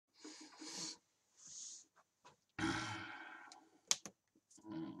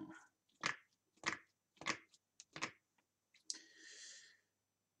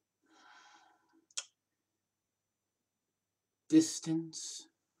Distance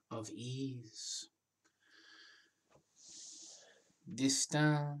of ease.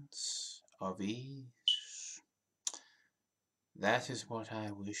 Distance of ease. That is what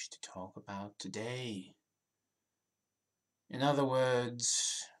I wish to talk about today. In other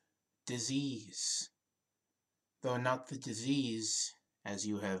words, disease. Though not the disease as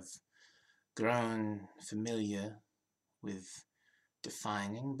you have grown familiar with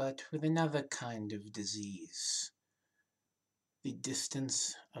defining, but with another kind of disease. The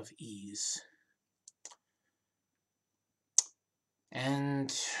distance of ease.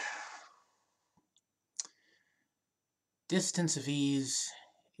 And distance of ease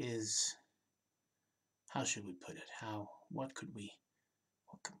is, how should we put it? What could we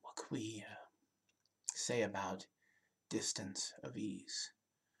say about distance of ease?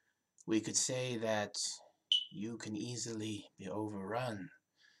 We could say that you can easily be overrun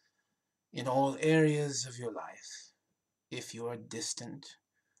in all areas of your life if you are distant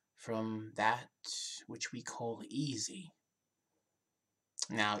from that which we call easy.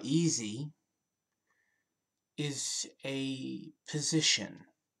 Now, easy is a position,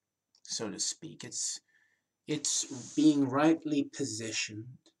 so to speak. It's being rightly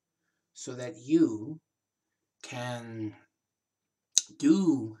positioned so that you can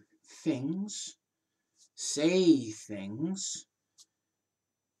do things, say things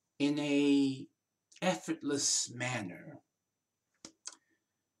in a effortless manner.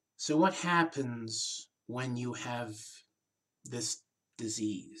 So what happens when you have this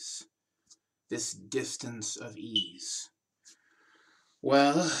disease, this distance of ease?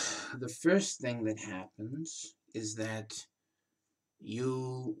 Well, the first thing that happens is that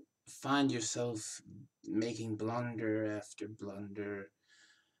you find yourself making blunder after blunder,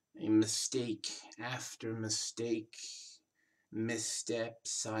 a mistake after mistake, misstep,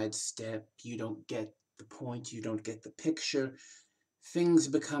 sidestep. You don't get the point, you don't get the picture. Things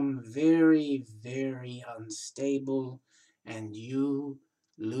become very, very unstable, and you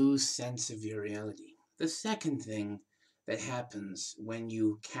lose sense of your reality. The second thing that happens when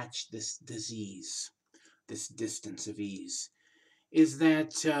you catch this disease, this distance of ease, is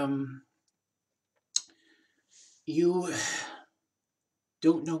that you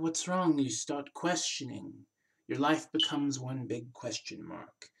don't know what's wrong. You start questioning. Your life becomes one big question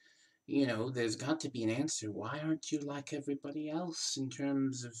mark. You know, there's got to be an answer. Why aren't you like everybody else in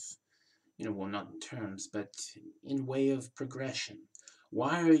terms of, well, not in terms, but in way of progression?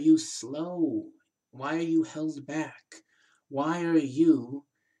 Why are you slow? Why are you held back? Why are you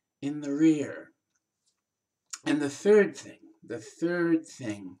in the rear? And the third thing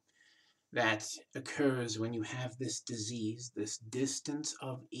that occurs when you have this disease, this distance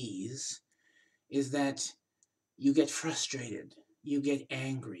of ease, is that you get frustrated, you get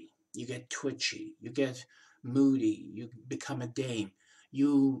angry, you get twitchy, you get moody, you become a dame,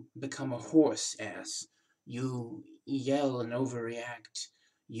 you become a horse ass, you yell and overreact,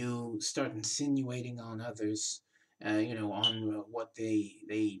 you start insinuating on others, on what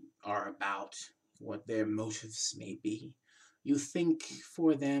they are about, what their motives may be. You think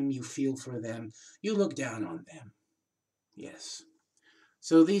for them, you feel for them, you look down on them. Yes.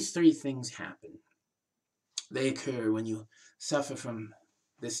 So these three things happen. They occur when you suffer from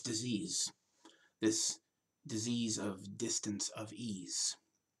this disease of distance of ease.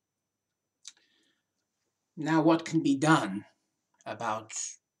 Now, what can be done about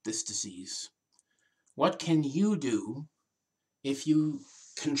this disease? What can you do if you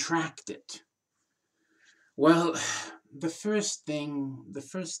contract it? Well, the first thing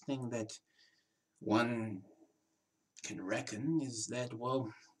that one can reckon is that,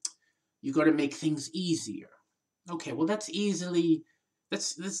 well, you got to make things easier. Okay, well that's easily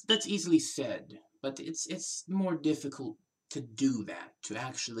said, but it's more difficult to do that, to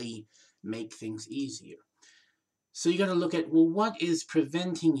actually make things easier. So you got to look at, well, what is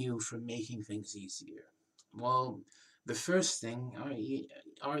preventing you from making things easier? Well, the first thing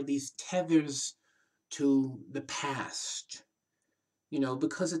are these tethers to the past.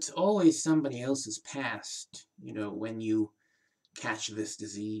 Because it's always somebody else's past, when you catch this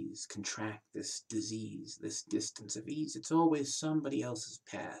disease, contract this disease, this distance of ease. It's always somebody else's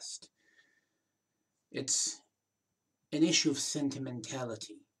past. It's an issue of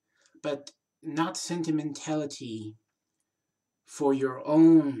sentimentality, but not sentimentality for your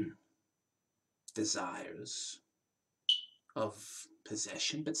own desires of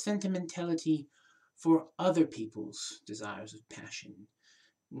possession, but sentimentality for other people's desires of passion,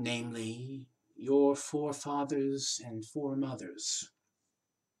 namely your forefathers and foremothers.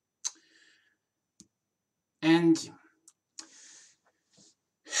 And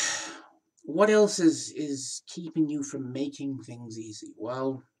What else is keeping you from making things easy?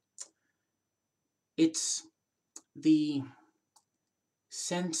 Well, it's the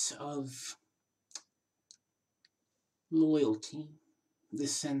sense of loyalty, the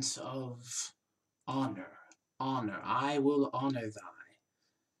sense of honor. Honor. I will honor thy.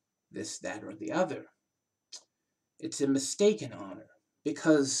 This, that, or the other. It's a mistaken honor,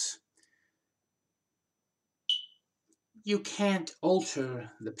 because you can't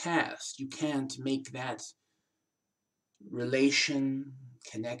alter the past. You can't make that relation,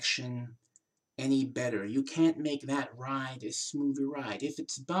 connection, any better. You can't make that ride a smoother ride. If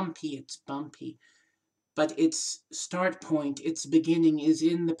it's bumpy, it's bumpy. But its start point, its beginning is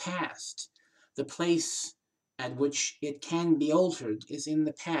in the past. The place at which it can be altered is in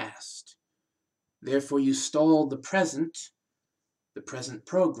the past. Therefore, you stall the present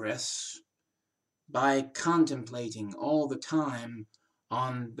progress, by contemplating all the time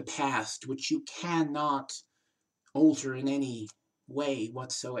on the past, which you cannot alter in any way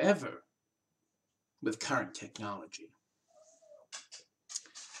whatsoever with current technology.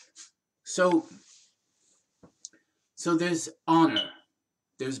 So there's honor.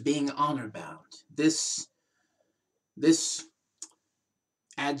 There's being honor-bound. This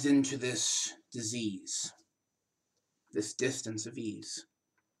adds into this disease, this distance of ease.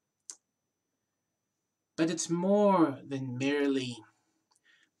 But it's more than merely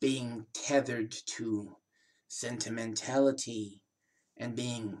being tethered to sentimentality and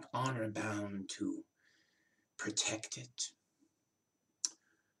being honor-bound to protect it.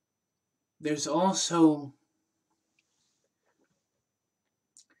 There's also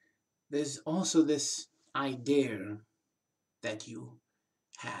this idea that you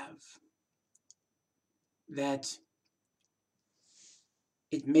have, that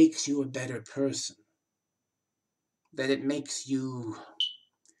it makes you a better person, that it makes you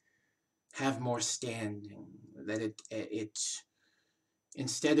have more standing, that it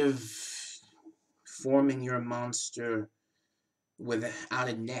instead of forming your monster without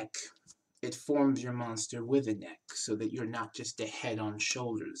a neck, it forms your monster with a neck, so that you're not just a head on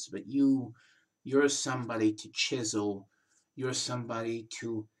shoulders, but you're somebody to chisel, you're somebody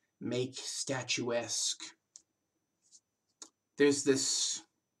to make statuesque. There's this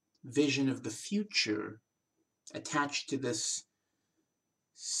vision of the future attached to this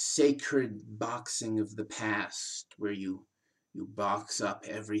sacred boxing of the past, where you box up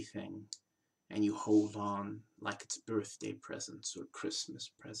everything and you hold on like it's birthday presents or Christmas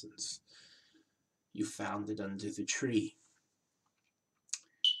presents. You found it under the tree.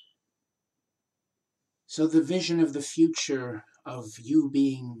 So the vision of the future of you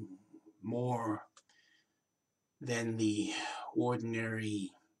being more than the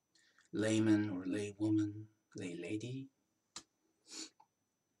ordinary layman or laywoman, laylady,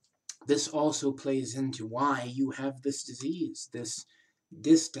 this also plays into why you have this disease, this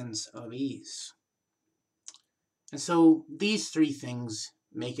distance of ease. And so these three things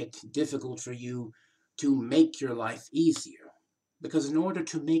make it difficult for you to make your life easier. Because in order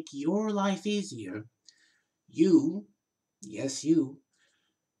to make your life easier, you, yes you,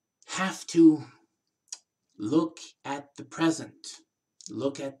 have to look at the present,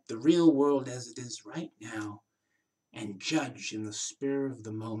 look at the real world as it is right now, and judge in the spur of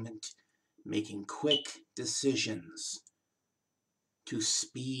the moment, making quick decisions to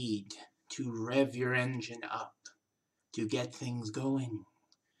speed, to rev your engine up, to get things going,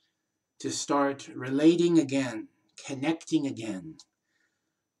 to start relating again, connecting again,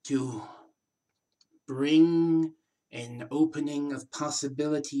 to bring an opening of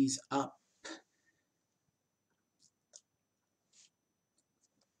possibilities up,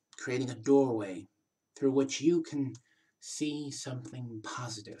 creating a doorway through which you can see something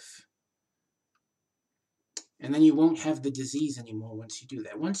positive. And then you won't have the disease anymore once you do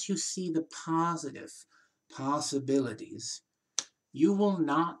that. Once you see the positive possibilities, you will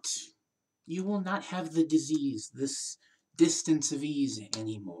not have the disease, this distance of ease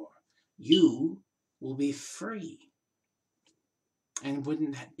anymore. You will be free. And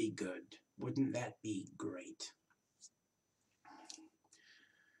wouldn't that be good? Wouldn't that be great?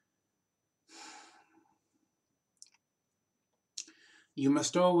 You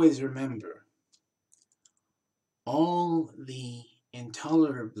must always remember, all the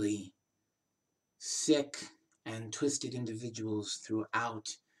intolerably sick and twisted individuals throughout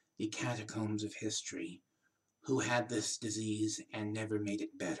the catacombs of history who had this disease and never made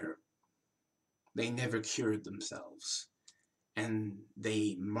it better. They never cured themselves. And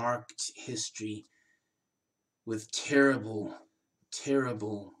they marked history with terrible,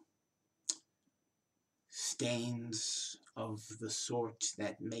 terrible stains of the sort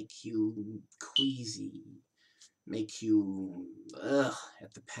that make you queasy, make you ugh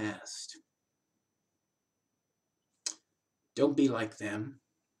at the past. Don't be like them.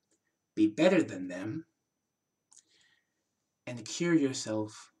 Be better than them, and cure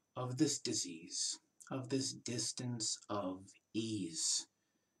yourself of this disease, of this distance of ease.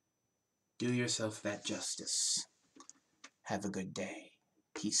 Do yourself that justice. Have a good day.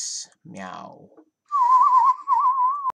 Peace. Meow.